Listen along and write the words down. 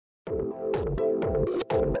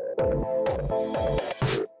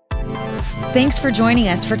Thanks for joining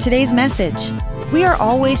us for today's message. We are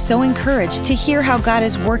always so encouraged to hear how God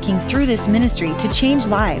is working through this ministry to change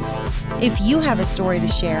lives. If you have a story to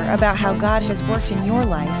share about how God has worked in your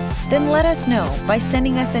life, then let us know by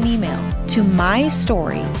sending us an email to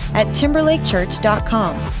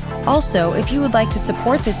mystory@timberlakechurch.com. Also, if you would like to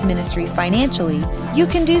support this ministry financially, you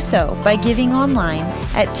can do so by giving online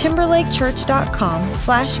at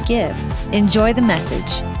timberlakechurch.com/give. Enjoy the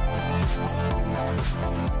message.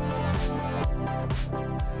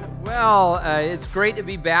 Well, it's great to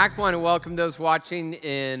be back. I want to welcome those watching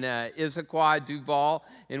in Issaquah, Duval,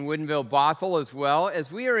 and Woodinville, Bothell, as well.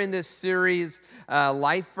 As we are in this series,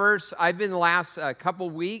 Life Verse, I've been the last couple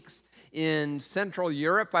weeks in Central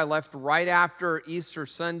Europe. I left right after Easter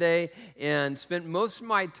Sunday and spent most of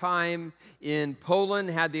my time in Poland,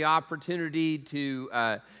 had the opportunity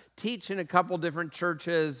to teach in a couple different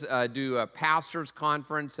churches, do a pastor's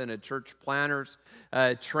conference and a church planners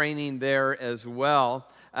training there as well.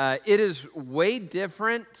 It is way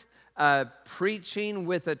different preaching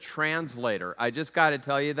with a translator. I just got to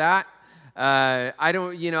tell you that.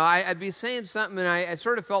 I'd be saying something and I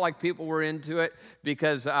sort of felt like people were into it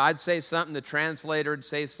because I'd say something, the translator would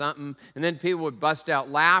say something, and then people would bust out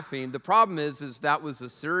laughing. The problem is that was the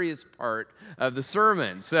serious part of the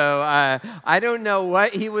sermon. So I don't know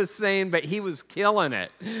what he was saying, but he was killing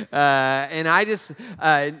it. And I just...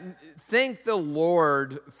 thank the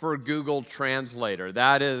Lord for Google Translator.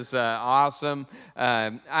 That is awesome.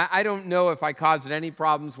 I don't know if I caused any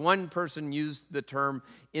problems. One person used the term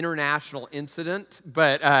international incident,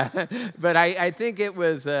 but I think it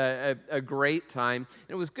was a great time.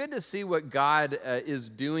 It was good to see what God is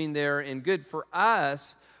doing there, and good for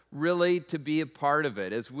us really to be a part of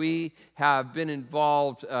it, as we have been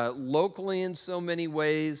involved locally in so many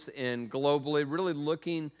ways and globally, really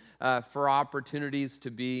looking for opportunities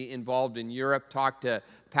to be involved in Europe. Talked to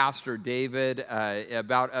Pastor David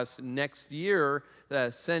about us next year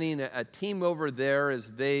sending a team over there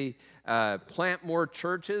as they plant more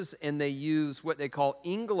churches, and they use what they call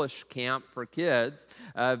English camp for kids.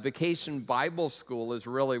 Vacation Bible school is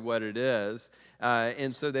really what it is.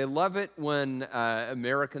 And so they love it when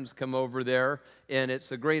Americans come over there, and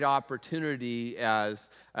it's a great opportunity as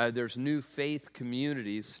there's new faith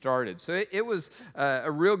communities started. So it was a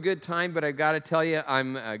real good time, but I've got to tell you,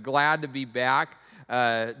 I'm glad to be back.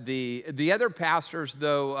 The other pastors,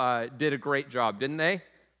 though, did a great job, didn't they?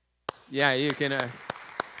 Yeah, you can...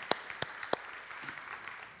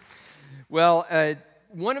 Well,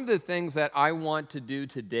 one of the things that I want to do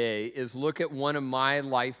today is look at one of my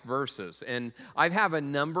life verses. And I have a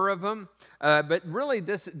number of them, but really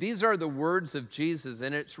these are the words of Jesus,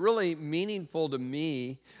 and it's really meaningful to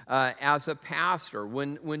me as a pastor.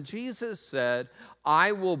 When Jesus said,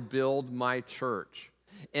 "I will build my church."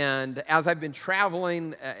 And as I've been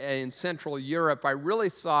traveling in Central Europe, I really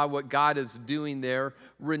saw what God is doing there,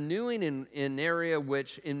 renewing in an area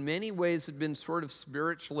which in many ways had been sort of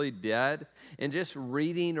spiritually dead, and just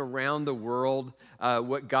reading around the world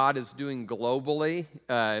what God is doing globally.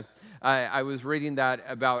 I was reading that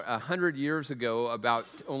about 100 years ago, about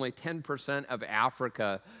only 10% of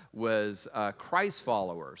Africa was Christ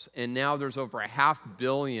followers. And now there's over 500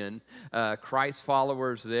 million Christ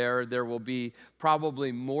followers there. There will be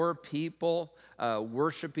probably more people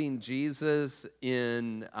worshiping Jesus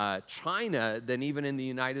in China than even in the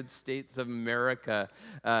United States of America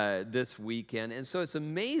this weekend. And so it's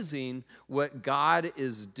amazing what God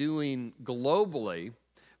is doing globally.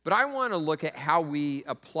 But I want to look at how we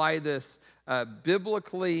apply this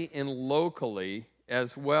biblically and locally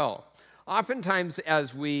as well. Oftentimes,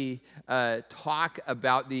 as we talk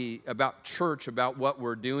about church, about what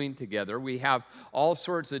we're doing together, we have all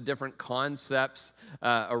sorts of different concepts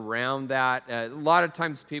around that. A lot of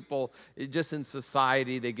times people, just in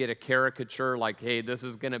society, they get a caricature like, hey, this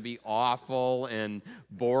is going to be awful and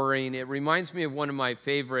boring. It reminds me of one of my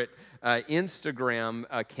favorite Instagram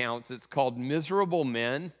accounts. It's called Miserable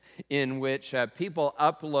Men, in which people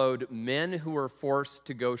upload men who are forced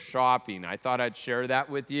to go shopping. I thought I'd share that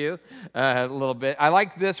with you a little bit. I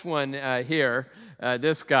like this one here,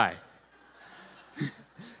 this guy.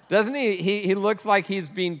 Doesn't he? He looks like he's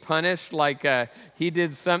being punished, like he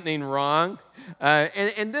did something wrong.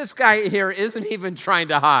 And this guy here isn't even trying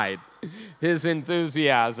to hide his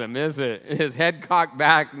enthusiasm, is it? His head cocked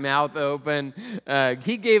back, mouth open.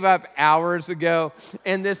 He gave up hours ago.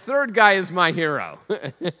 And this third guy is my hero.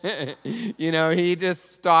 You know, he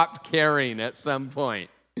just stopped caring at some point.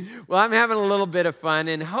 Well, I'm having a little bit of fun,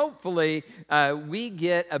 and hopefully we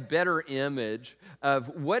get a better image of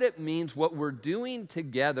what it means, what we're doing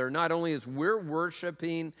together, not only as we're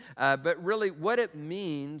worshiping, but really what it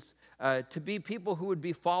means to be people who would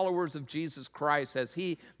be followers of Jesus Christ as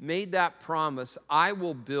he made that promise, I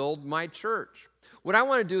will build my church. What I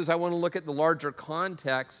want to do is I want to look at the larger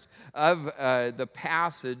context of the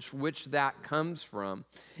passage which that comes from.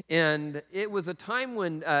 And it was a time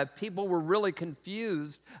when people were really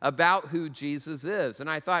confused about who Jesus is. And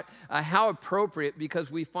I thought, how appropriate,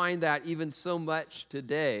 because we find that even so much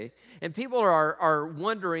today. And people are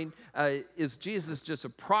wondering, is Jesus just a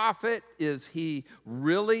prophet? Is he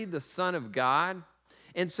really the Son of God?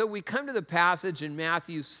 And so we come to the passage in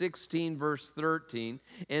Matthew 16, verse 13,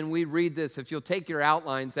 and we read this. If you'll take your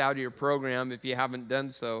outlines out of your program, if you haven't done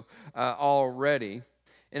so already.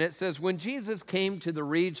 And it says, when Jesus came to the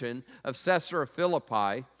region of Caesarea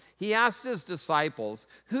Philippi, he asked his disciples,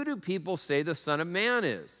 who do people say the Son of Man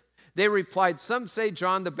is? They replied, some say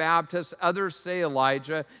John the Baptist, others say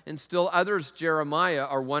Elijah, and still others Jeremiah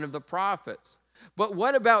or one of the prophets. But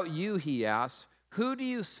what about you, he asked, who do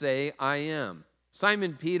you say I am?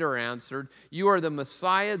 Simon Peter answered, you are the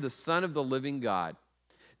Messiah, the Son of the living God.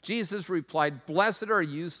 Jesus replied, blessed are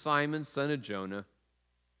you, Simon, son of Jonah,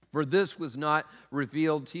 for this was not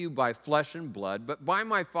revealed to you by flesh and blood, but by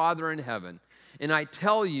my Father in heaven. And I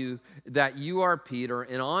tell you that you are Peter,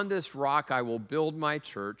 and on this rock I will build my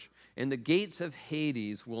church, and the gates of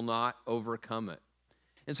Hades will not overcome it.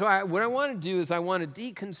 And so what I want to do is I want to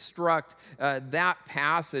deconstruct that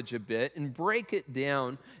passage a bit and break it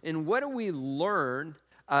down. And what do we learn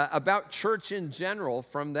about church in general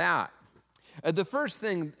from that? The first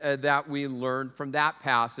thing that we learn from that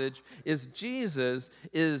passage is Jesus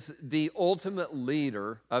is the ultimate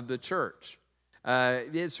leader of the church.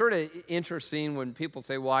 It's sort of interesting when people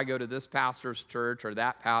say, well, I go to this pastor's church or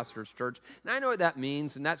that pastor's church. And I know what that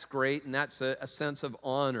means, and that's great, and that's a sense of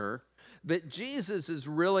honor. But Jesus is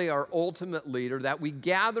really our ultimate leader, that we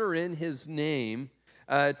gather in his name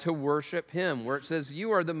to worship him, where it says,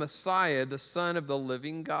 you are the Messiah, the Son of the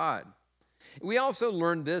living God. We also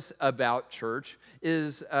learned this about church,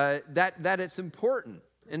 is that it's important.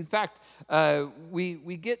 In fact,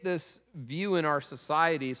 we get this view in our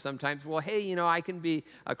society sometimes, well, hey, I can be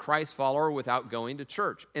a Christ follower without going to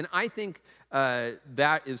church. And I think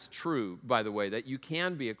that is true, by the way, that you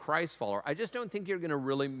can be a Christ follower. I just don't think you're going to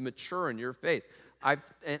really mature in your faith.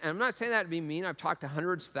 And I'm not saying that to be mean. I've talked to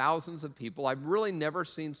hundreds, thousands of people. I've really never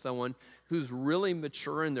seen someone who's really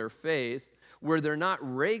mature in their faith where they're not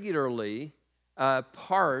regularly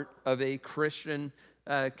part of a Christian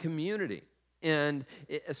community. And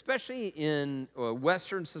especially in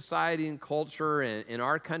Western society and culture, and in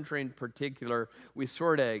our country in particular, we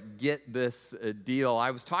sort of get this deal.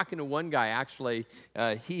 I was talking to one guy, actually.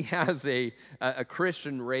 He has a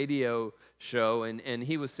Christian radio show, and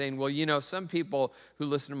he was saying, well, some people who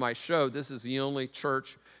listen to my show, this is the only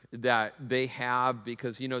church that they have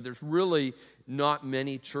because, there's really not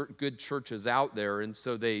many good churches out there, and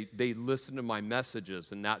so they listen to my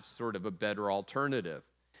messages, and that's sort of a better alternative.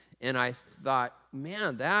 And I thought,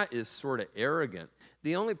 man, that is sort of arrogant.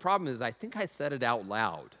 The only problem is I think I said it out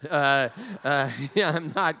loud. Yeah,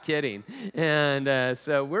 I'm not kidding. And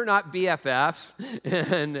so we're not BFFs.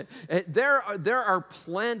 And there are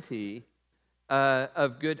plenty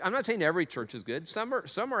of good. I'm not saying every church is good. Some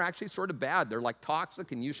are actually sort of bad. They're like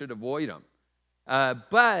toxic, and you should avoid them.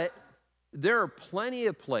 But there are plenty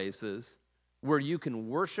of places where you can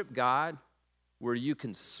worship God, where you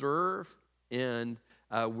can serve, and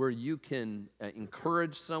where you can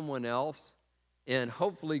encourage someone else and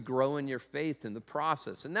hopefully grow in your faith in the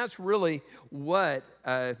process. And that's really what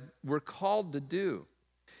we're called to do.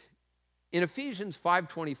 In Ephesians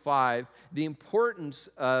 5:25, the importance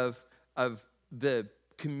of the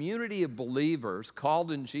community of believers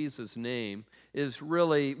called in Jesus' name is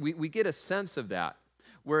really, we get a sense of that,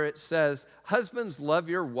 where it says, husbands, love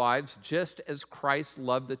your wives just as Christ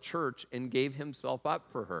loved the church and gave himself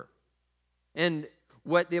up for her. And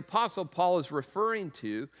what the Apostle Paul is referring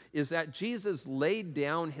to is that Jesus laid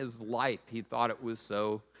down his life. He thought it was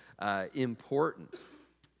so important.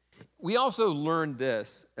 We also learned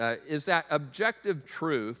this, is that objective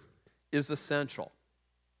truth is essential.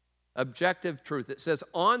 Objective truth. It says,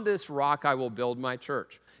 on this rock I will build my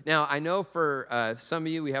church. Now, I know for some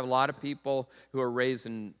of you, we have a lot of people who are raised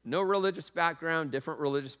in no religious background, different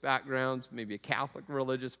religious backgrounds, maybe a Catholic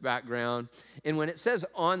religious background. And when it says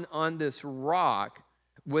on this rock,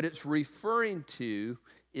 what it's referring to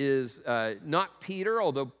is not Peter,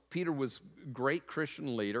 although Peter was a great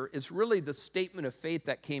Christian leader. It's really the statement of faith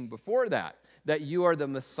that came before that you are the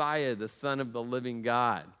Messiah, the Son of the living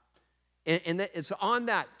God. And that it's on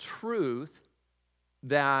that truth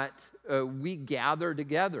that we gather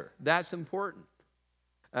together. That's important.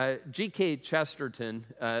 G.K. Chesterton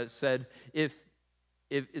said, if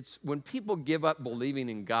it's when people give up believing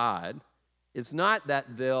in God, it's not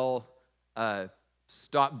that they'll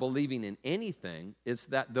stop believing in anything, it's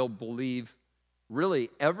that they'll believe really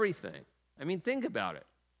everything. I mean, think about it.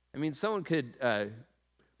 I mean, someone could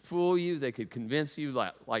fool you, they could convince you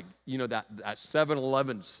like you know, that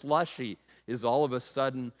 7-Eleven slushie is all of a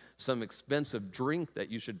sudden some expensive drink that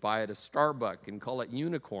you should buy at a Starbucks and call it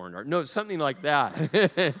unicorn, or no, something like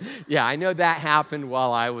that. Yeah, I know that happened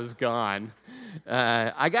while I was gone.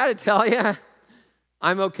 I got to tell you,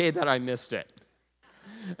 I'm okay that I missed it.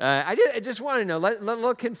 I just want to know,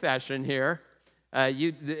 little confession here.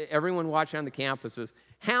 Everyone watching on the campuses,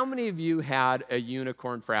 how many of you had a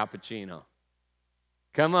unicorn frappuccino?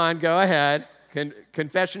 Come on, go ahead.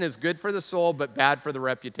 Confession is good for the soul, but bad for the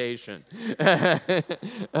reputation.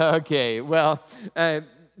 Okay, well, I'm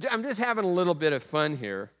just having a little bit of fun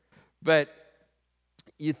here. But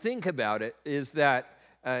you think about it, is that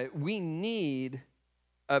we need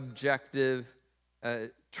objective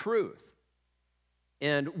truth.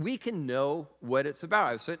 And we can know what it's about.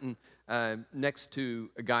 I was sitting next to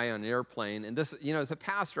a guy on an airplane, and this, you know, as a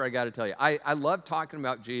pastor, I got to tell you, I love talking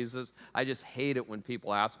about Jesus. I just hate it when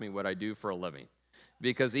people ask me what I do for a living,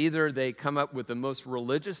 because either they come up with the most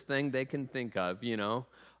religious thing they can think of, you know,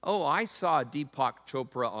 oh, I saw Deepak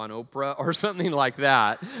Chopra on Oprah or something like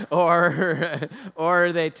that,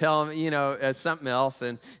 or they tell them, you know, something else.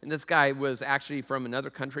 And this guy was actually from another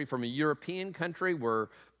country, from a European country where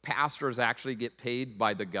pastors actually get paid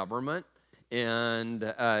by the government.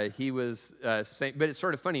 And he was saying, but it's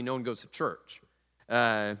sort of funny, no one goes to church.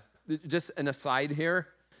 Just an aside here,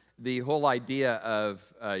 the whole idea of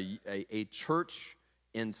a church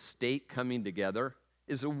and state coming together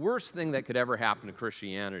is the worst thing that could ever happen to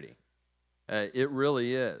Christianity. It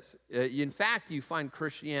really is. In fact, you find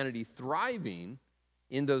Christianity thriving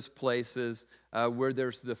in those places where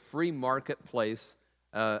there's the free marketplace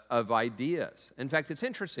of ideas. In fact, it's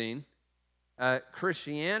interesting.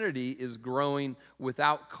 Christianity is growing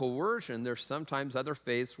without coercion. There's sometimes other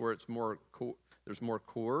faiths where it's there's more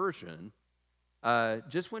coercion.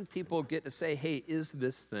 Just when people get to say, hey, is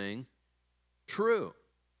this thing true?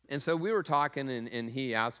 And so we were talking, and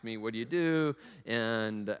he asked me, what do you do?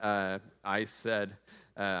 And I said,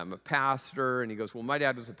 I'm a pastor. And he goes, well, my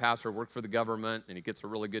dad was a pastor, worked for the government, and he gets a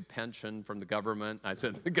really good pension from the government. I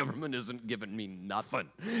said, the government isn't giving me nothing.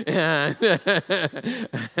 But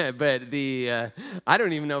I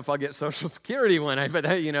don't even know if I'll get Social Security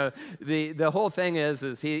but you know, the whole thing is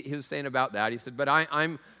he was saying about that. He said, but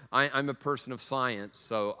I'm a person of science,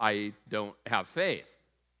 so I don't have faith.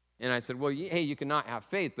 And I said, well, hey, you cannot have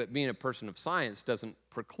faith, but being a person of science doesn't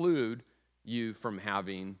preclude you from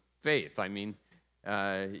having faith. I mean,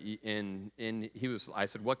 and I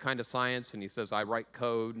said, what kind of science? And he says, I write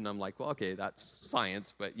code. And I'm like, well, okay, that's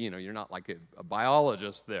science, but you know, you're not like a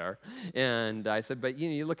biologist there. And I said, but you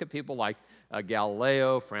know, you look at people like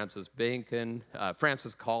Galileo, Francis Bacon,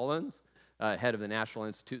 Francis Collins, head of the National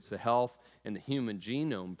Institutes of Health and the Human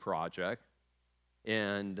Genome Project.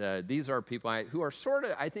 And these are people who are sort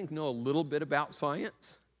of, I think, know a little bit about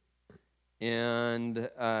science. And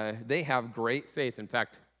they have great faith. In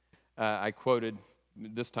fact, I quoted,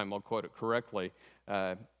 this time I'll quote it correctly,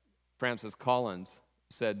 Francis Collins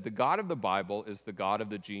said, the God of the Bible is the God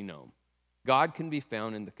of the genome. God can be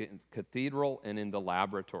found in the cathedral and in the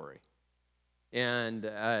laboratory. And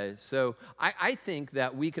so I think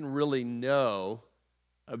that we can really know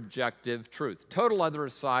objective truth. Total other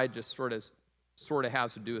aside, just sort of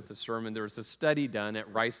has to do with the sermon. There was a study done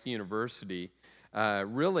at Rice University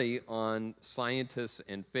really on scientists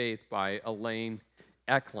and faith by Elaine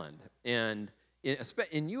Eklund. And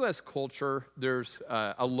in U.S. culture, there's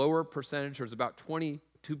a lower percentage. There's about 22%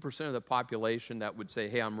 of the population that would say,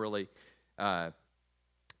 hey, I'm really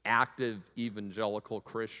active evangelical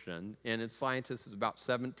Christian. And in scientists, it's about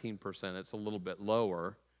 17%. It's a little bit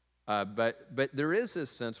lower. But there is this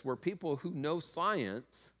sense where people who know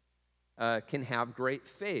science can have great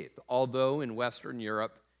faith, although in Western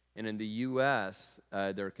Europe and in the U.S.,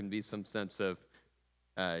 there can be some sense of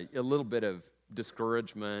a little bit of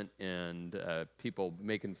discouragement and people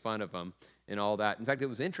making fun of them and all that. In fact, it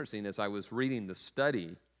was interesting as I was reading the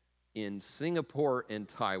study in Singapore and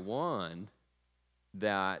Taiwan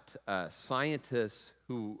that scientists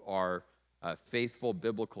who are faithful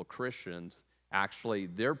biblical Christians actually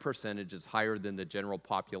their percentage is higher than the general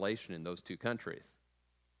population in those two countries.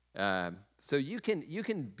 So you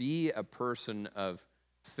can be a person of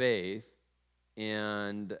faith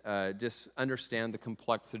and just understand the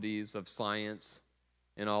complexities of science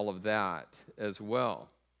and all of that as well.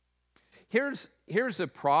 Here's a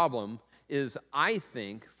problem is, I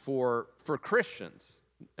think, for Christians.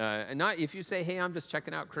 And not if you say, hey, I'm just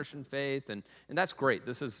checking out Christian faith, and that's great.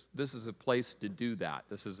 This is a place to do that.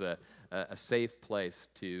 This is a safe place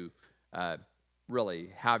to really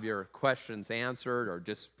have your questions answered or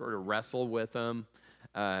just sort of wrestle with them.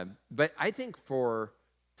 But I think for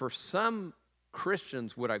some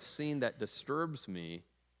Christians, what I've seen that disturbs me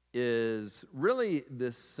is really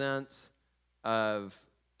this sense of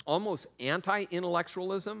almost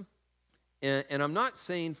anti-intellectualism. And I'm not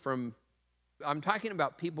saying I'm talking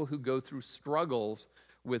about people who go through struggles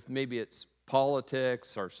with maybe it's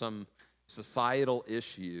politics or some societal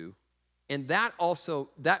issue. And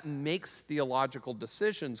that makes theological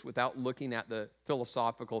decisions without looking at the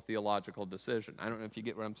philosophical theological decision. I don't know if you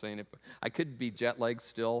get what I'm saying. I could be jet lagged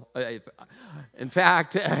still. In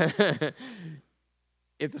fact,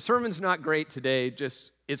 if the sermon's not great today,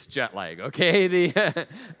 it's jet lag, okay?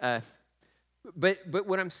 But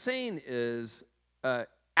what I'm saying is,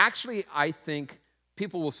 actually, I think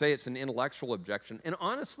people will say it's an intellectual objection. And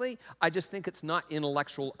honestly, I just think it's not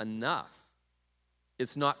intellectual enough.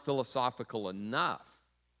 It's not philosophical enough.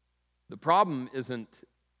 The problem isn't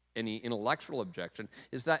any intellectual objection.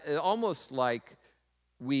 Is that almost like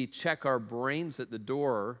we check our brains at the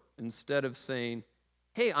door instead of saying,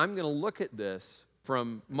 hey, I'm going to look at this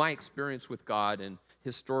from my experience with God and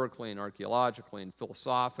historically and archaeologically and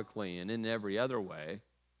philosophically and in every other way.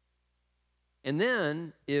 And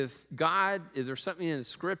then if there's something in the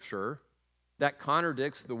Scripture that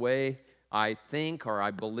contradicts the way I think or I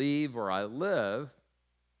believe or I live,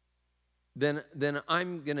 then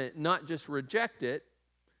I'm going to not just reject it,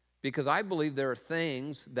 because I believe there are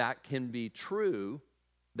things that can be true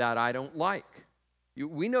that I don't like.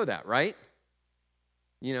 We know that, right?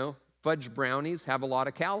 You know, fudge brownies have a lot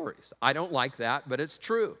of calories. I don't like that, but it's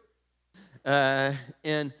true. But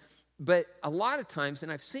a lot of times,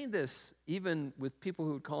 and I've seen this even with people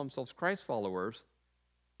who would call themselves Christ followers,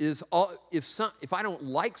 is if I don't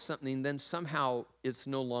like something, then somehow it's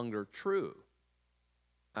no longer true.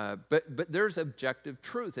 But there's objective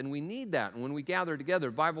truth, and we need that. And when we gather together,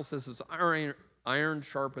 the Bible says it's iron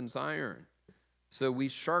sharpens iron. So we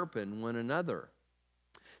sharpen one another.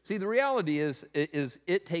 See, the reality is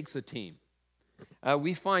it takes a team.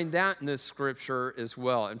 We find that in this scripture as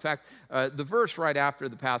well. In fact, the verse right after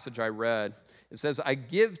the passage I read, it says, I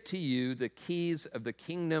give to you the keys of the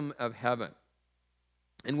kingdom of heaven.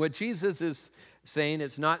 And what Jesus is saying,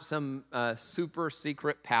 it's not some super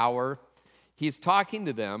secret power. He's talking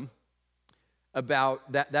to them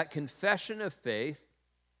about that confession of faith,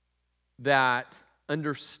 that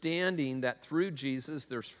understanding that through Jesus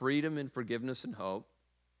there's freedom and forgiveness and hope.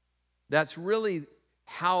 That's really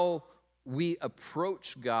how we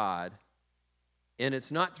approach God, and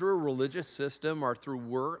it's not through a religious system or through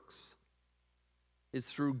works.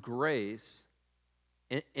 It's through grace.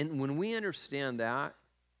 And when we understand that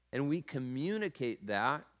and we communicate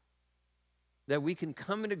that we can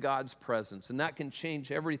come into God's presence, and that can change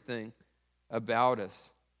everything about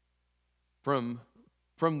us from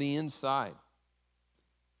the inside.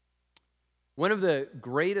 One of the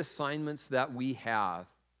great assignments that we have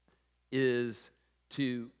is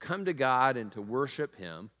to come to God and to worship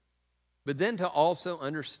Him, but then to also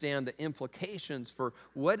understand the implications for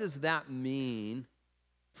what does that mean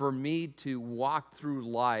for me to walk through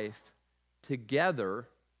life together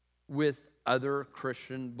with other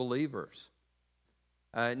Christian believers.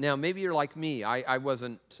 Now, maybe you're like me. I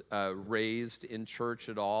wasn't raised in church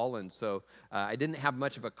at all, and so I didn't have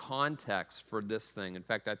much of a context for this thing. In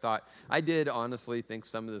fact, I did honestly think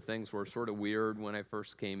some of the things were sort of weird when I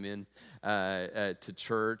first came in to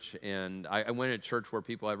church, and I went to church where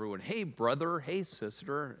everyone, hey, brother, hey,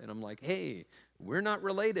 sister, and I'm like, hey, we're not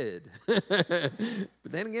related. But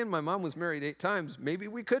then again, my mom was married 8 times. Maybe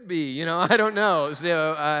we could be, I don't know.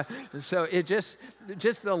 So it just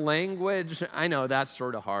the language, I know that's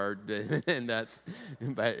sort of hard, but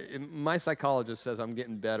my psychologist says I'm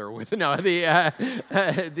getting better with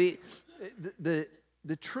the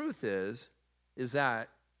truth is that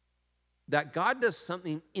God does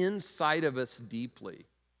something inside of us deeply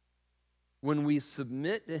when we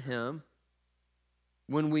submit to Him.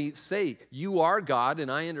 When we say, you are God,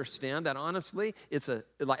 and I understand that, honestly, it's,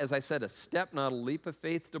 as I said, a step, not a leap of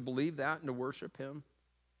faith to believe that and to worship Him.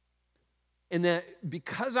 And that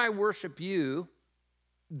because I worship you,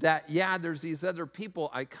 that, yeah, there's these other people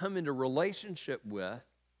I come into relationship with,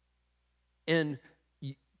 and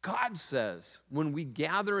God says when we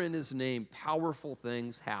gather in his name, powerful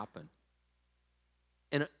things happen.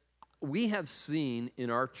 And we have seen in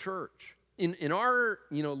our church, in our,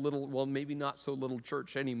 little, well, maybe not so little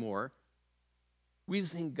church anymore, we've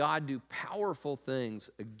seen God do powerful things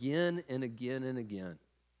again and again and again.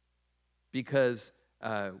 Because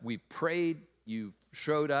we prayed, you've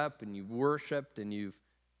showed up, and you've worshiped, and you've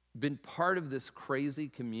been part of this crazy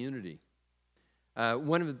community.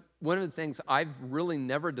 One of the things I've really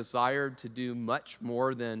never desired to do much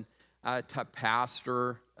more than to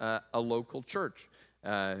pastor a local church.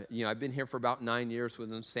 I've been here for about 9 years,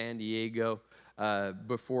 within San Diego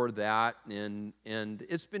before that, and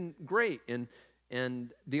it's been great.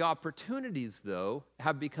 And the opportunities, though,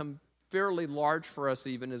 have become fairly large for us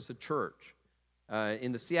even as a church.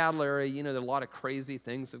 In the Seattle area, there are a lot of crazy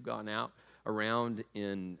things have gone out around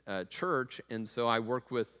in church, and so I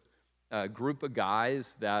work with a group of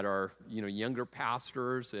guys that are, younger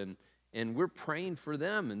pastors, and we're praying for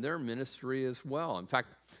them and their ministry as well. In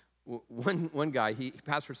fact, one guy, he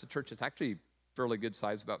pastors a church that's actually fairly good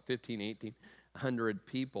size, about 1,800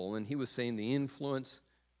 people, and he was saying the influence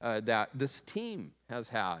that this team has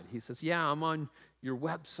had. He says, yeah, I'm on your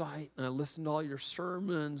website, and I listen to all your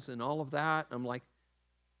sermons and all of that. I'm like,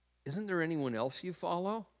 isn't there anyone else you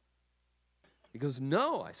follow? He goes,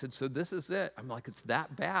 no. I said, so this is it. I'm like, it's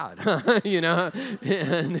that bad,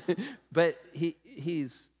 but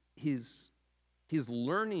he's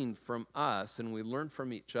learning from us, and we learn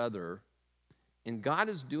from each other, and God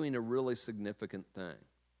is doing a really significant thing.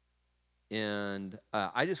 And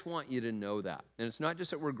I just want you to know that. And it's not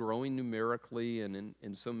just that we're growing numerically and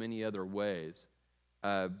in so many other ways,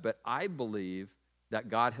 but I believe that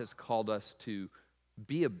God has called us to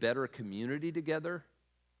be a better community together,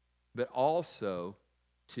 but also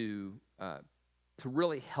to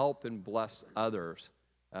really help and bless others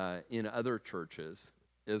in other churches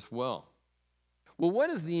as well. Well, what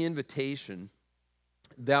is the invitation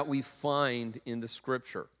that we find in the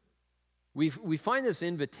Scripture? We find this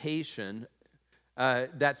invitation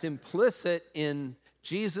that's implicit in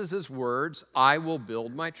Jesus' words, I will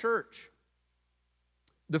build my church.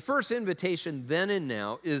 The first invitation then and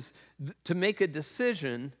now is to make a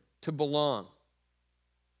decision to belong.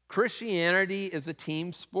 Christianity is a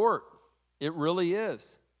team sport. It really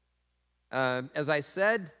is. As I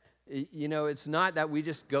said, it's not that we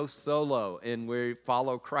just go solo and we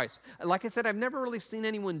follow Christ. Like I said, I've never really seen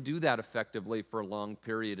anyone do that effectively for a long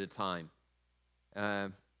period of time.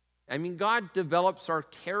 God develops our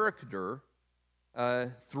character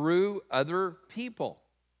through other people.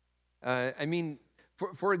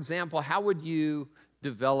 For example, how would you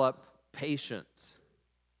develop patience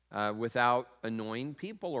without annoying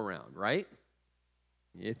people around, right?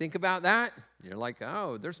 You think about that, you're like,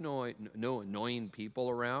 oh, there's no annoying people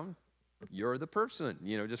around. You're the person,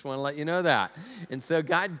 just want to let you know that. And so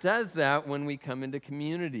God does that when we come into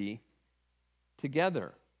community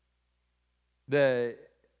together.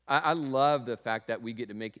 I love the fact that we get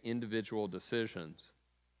to make individual decisions.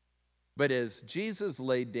 But as Jesus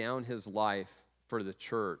laid down his life for the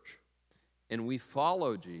church, and we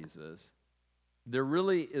follow Jesus, there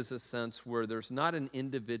really is a sense where there's not an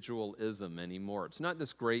individualism anymore. It's not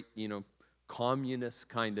this great, communist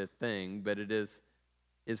kind of thing, but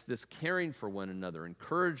it's this caring for one another,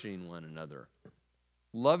 encouraging one another,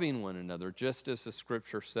 loving one another, just as the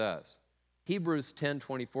Scripture says. Hebrews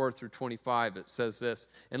 10:24 through 25, it says this,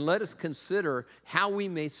 and let us consider how we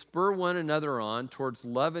may spur one another on towards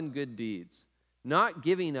love and good deeds, not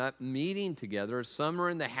giving up meeting together, as some are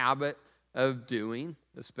in the habit of doing,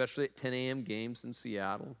 especially at 10 a.m. games in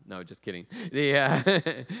Seattle. No, just kidding.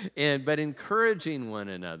 But encouraging one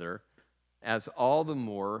another, as all the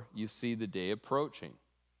more you see the day approaching.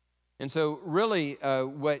 And so really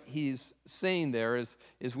what he's saying there is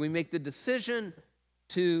we make the decision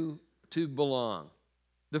to belong.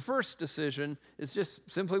 The first decision is just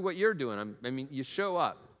simply what you're doing. You show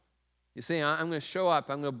up. You say, I'm going to show up,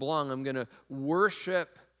 I'm going to belong, I'm going to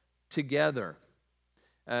worship together.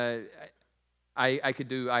 I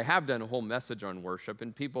have done a whole message on worship,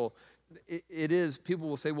 and people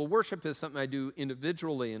will say, well, worship is something I do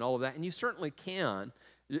individually and all of that, and you certainly can.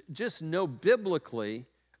 Just know biblically,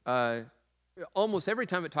 almost every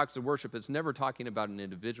time it talks to worship, it's never talking about an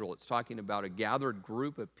individual. It's talking about a gathered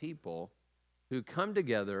group of people who come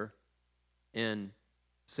together and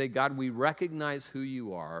say, God, we recognize who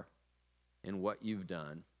you are and what you've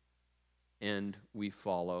done, and we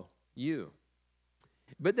follow you.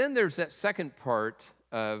 But then there's that second part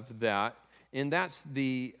of that, and that's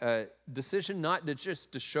the decision not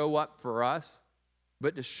just to show up for us,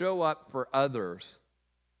 but to show up for others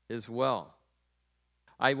as well.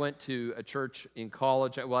 I went to a church in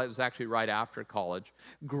college. Well, it was actually right after college.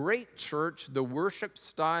 Great church. The worship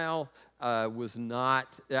style was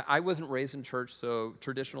not, I wasn't raised in church, so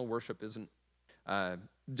traditional worship isn't,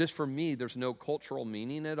 just for me, there's no cultural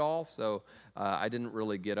meaning at all. So I didn't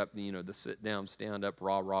really get up, the sit down, stand up,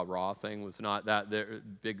 rah, rah, rah thing was not that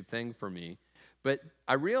big thing for me. But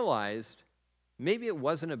I realized maybe it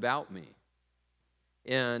wasn't about me.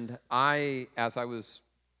 And as I was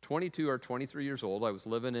 22 or 23 years old, I was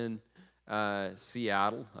living in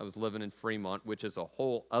Seattle. I was living in Fremont, which is a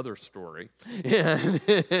whole other story. And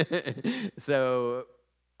so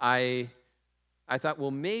I thought, well,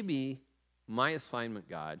 maybe my assignment,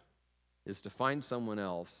 God, is to find someone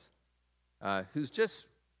else who just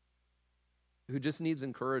needs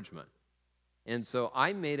encouragement. And so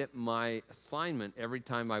I made it my assignment every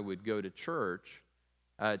time I would go to church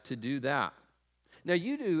to do that. Now,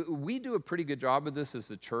 we do a pretty good job of this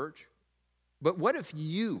as a church, but what if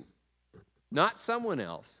you, not someone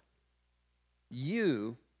else,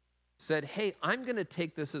 you said, hey, I'm going to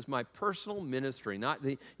take this as my personal ministry.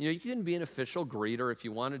 You can be an official greeter. If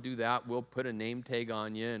you want to do that, we'll put a name tag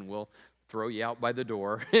on you and we'll throw you out by the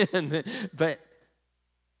door. But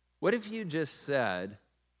what if you just said,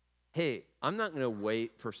 hey, I'm not going to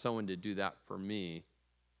wait for someone to do that for me.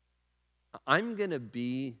 I'm going to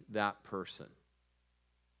be that person.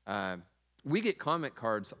 We get comment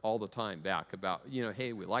cards all the time back about,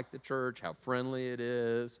 hey, we like the church, how friendly it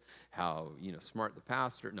is, how, smart the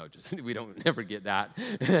pastor. No, just we don't never get that.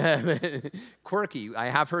 Quirky, I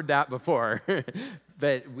have heard that before.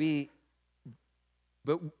 But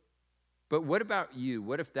what about you?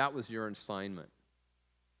 What if that was your assignment?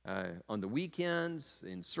 On the weekends,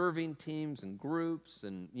 in serving teams and groups,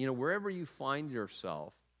 and, wherever you find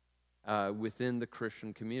yourself, within the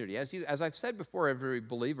Christian community. As I've said before, every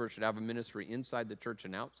believer should have a ministry inside the church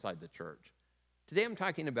and outside the church. Today I'm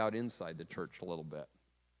talking about inside the church a little bit.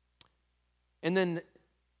 And then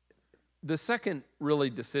the second really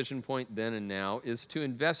decision point then and now is to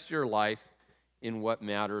invest your life in what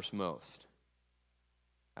matters most.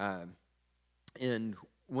 And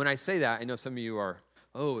when I say that, I know some of you are,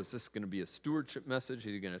 is this going to be a stewardship message? Are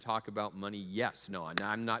you going to talk about money? Yes. No,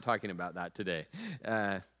 I'm not talking about that today.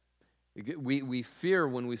 We fear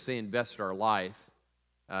when we say invest our life,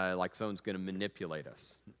 like someone's going to manipulate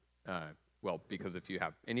us. Because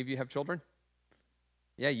any of you have children?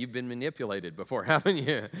 Yeah, you've been manipulated before, haven't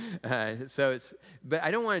you? But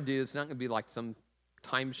I don't want to do, it's not going to be like some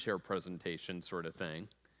timeshare presentation sort of thing.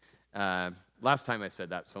 Last time I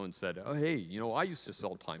said that, someone said, oh, hey, I used to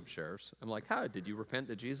sell timeshares. I'm like, how? Did you repent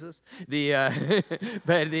to Jesus?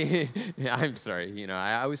 I'm sorry.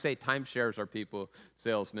 I always say timeshares are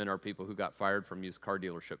salesmen are people who got fired from used car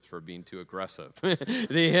dealerships for being too aggressive. But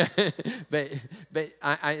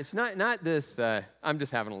it's not this, I'm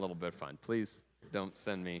just having a little bit of fun. Please don't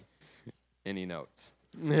send me any notes.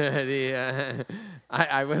 I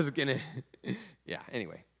was going to,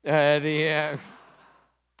 anyway.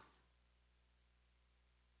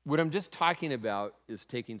 What I'm just talking about is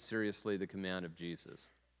taking seriously the command of Jesus.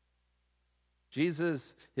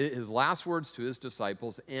 Jesus, his last words to his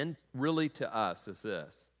disciples and really to us is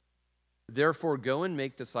this: therefore go and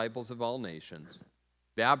make disciples of all nations,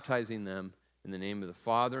 baptizing them in the name of the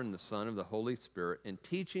Father and the Son and the Holy Spirit, and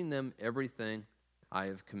teaching them everything I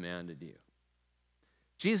have commanded you.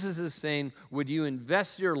 Jesus is saying, would you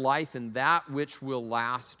invest your life in that which will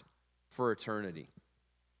last for eternity?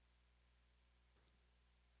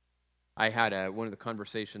 I had one of the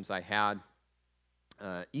conversations I had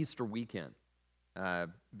Easter weekend. By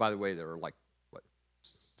the way, there were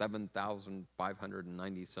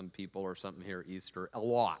 7,590 some people or something here at Easter. A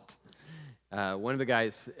lot. One of the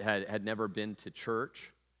guys had never been to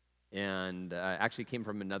church and actually came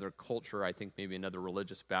from another culture, I think maybe another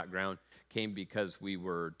religious background, came because we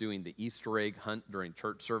were doing the Easter egg hunt during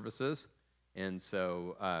church services. And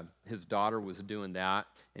so his daughter was doing that,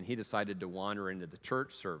 and he decided to wander into the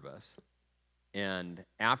church service. And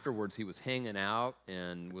afterwards, he was hanging out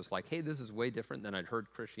and was like, hey, this is way different than I'd heard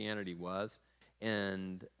Christianity was.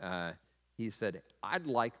 And he said, I'd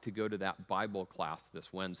like to go to that Bible class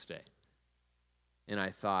this Wednesday. And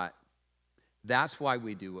I thought, that's why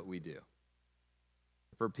we do what we do.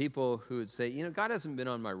 For people who would say, God hasn't been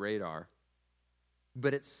on my radar,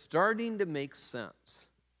 but it's starting to make sense.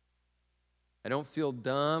 I don't feel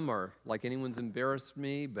dumb or like anyone's embarrassed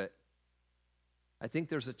me, but I think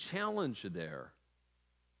there's a challenge there.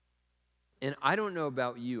 And I don't know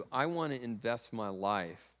about you. I want to invest my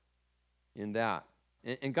life in that.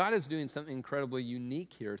 And God is doing something incredibly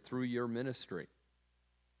unique here through your ministry.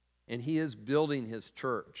 And he is building his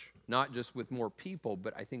church, not just with more people,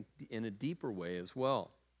 but I think in a deeper way as well.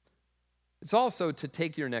 It's also to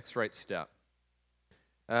take your next right step.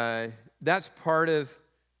 That's part of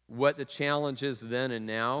what the challenge is then and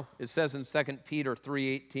now. It says in 2 Peter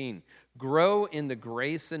 3:18, grow in the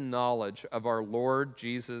grace and knowledge of our Lord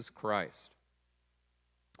Jesus Christ.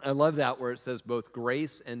 I love that where it says both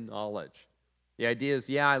grace and knowledge. The idea is,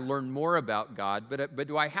 yeah, I learn more about God, but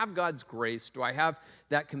do I have God's grace? Do I have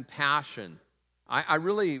that compassion? I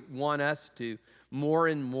really want us to more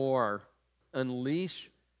and more unleash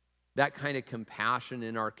that kind of compassion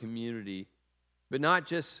in our community, but not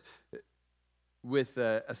just with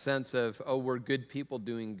a sense of, oh, we're good people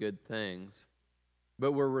doing good things,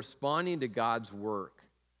 but we're responding to God's work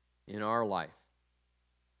in our life.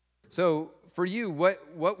 So for you,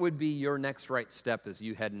 what would be your next right step as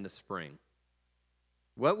you head into spring?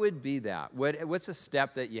 What would be that? What's a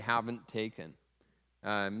step that you haven't taken?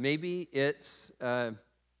 Maybe it's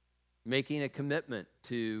making a commitment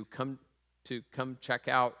to come check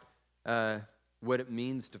out what it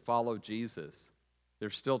means to follow Jesus.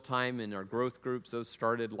 There's still time in our growth groups. Those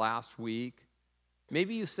started last week.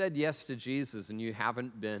 Maybe you said yes to Jesus and you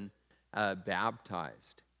haven't been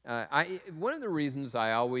baptized. One of the reasons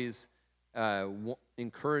I always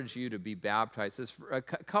encourage you to be baptized is for a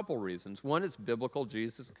couple reasons. One, it's biblical.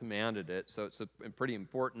 Jesus commanded it, so it's a pretty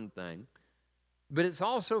important thing. But it's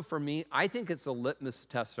also, for me, I think it's a litmus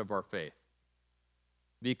test of our faith.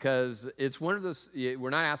 Because it's one of those, we're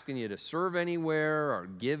not asking you to serve anywhere or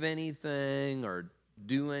give anything or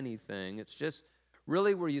do anything. It's just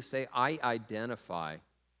really where you say, I identify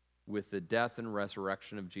with the death and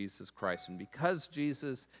resurrection of Jesus Christ. And because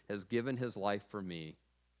Jesus has given his life for me,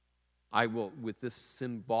 I will, with this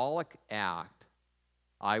symbolic act,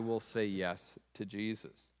 I will say yes to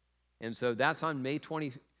Jesus. And so that's on May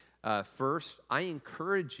 21st. I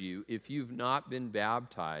encourage you, if you've not been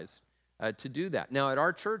baptized, to do that. Now, at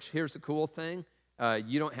our church, here's the cool thing.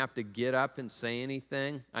 You don't have to get up and say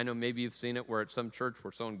anything. I know maybe you've seen it where at some church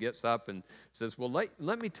where someone gets up and says, well,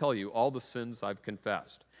 let me tell you all the sins I've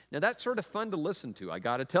confessed. Now, that's sort of fun to listen to, I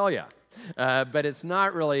got to tell you. But it's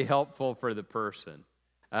not really helpful for the person.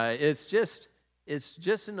 It's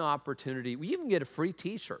just an opportunity. We even get a free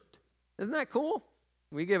T-shirt. Isn't that cool?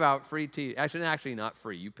 We give out free T-shirts. Actually not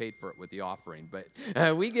free. You paid for it with the offering. But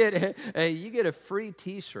you get a free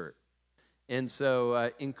T-shirt. And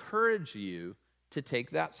so encourage you to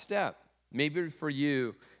take that step. Maybe for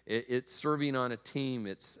you, it's serving on a team.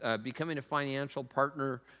 It's becoming a financial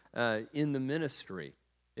partner in the ministry.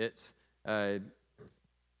 It's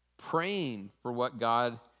praying for what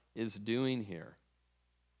God is doing here.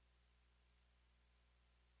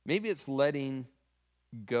 Maybe it's letting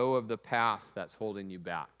go of the past that's holding you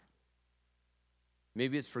back.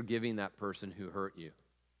 Maybe it's forgiving that person who hurt you.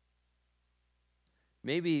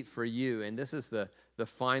 Maybe for you, and this is the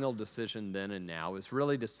final decision then and now, is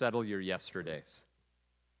really to settle your yesterdays.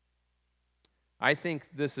 I think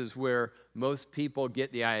this is where most people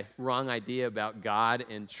get the wrong idea about God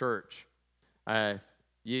and church.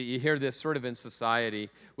 You hear this sort of in society.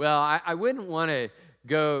 Well, I wouldn't want to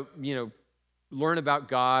go, learn about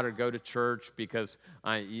God or go to church because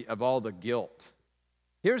of all the guilt.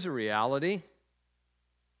 Here's a reality.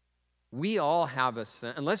 We all have a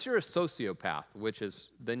sense, unless you're a sociopath, which is,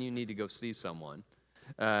 then you need to go see someone.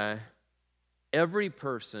 Every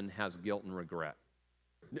person has guilt and regret.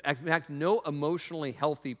 In fact, no emotionally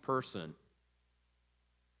healthy person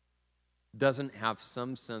doesn't have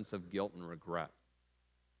some sense of guilt and regret.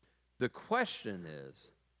 The question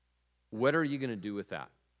is, what are you going to do with that?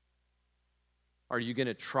 Are you going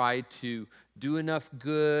to try to do enough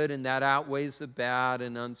good and that outweighs the bad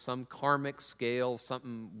and on some karmic scale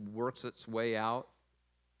something works its way out?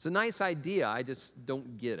 It's a nice idea, I just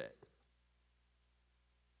don't get it.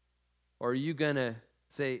 Or are you going to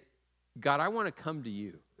say, God, I want to come to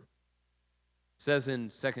you? It says in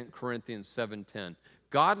 2 Corinthians 7:10,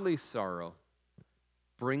 godly sorrow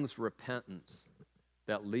brings repentance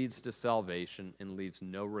that leads to salvation and leaves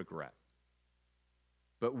no regret.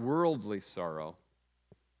 But worldly sorrow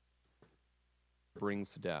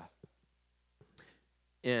brings death.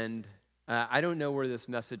 And I don't know where this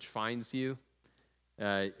message finds you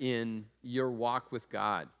in your walk with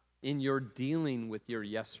God, in your dealing with your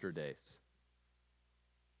yesterdays.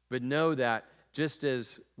 But know that just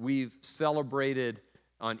as we've celebrated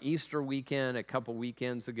on Easter weekend a couple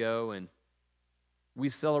weekends ago, and we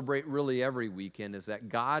celebrate really every weekend, is that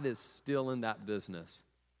God is still in that business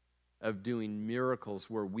of doing miracles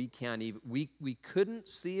where we can't even, we couldn't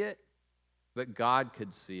see it, but God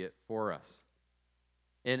could see it for us.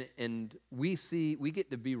 And we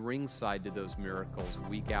get to be ringside to those miracles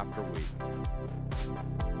week after week.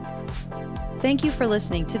 Thank you for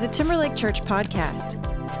listening to the Timberlake Church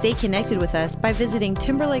podcast. Stay connected with us by visiting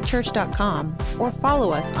timberlakechurch.com or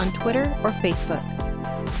follow us on Twitter or Facebook.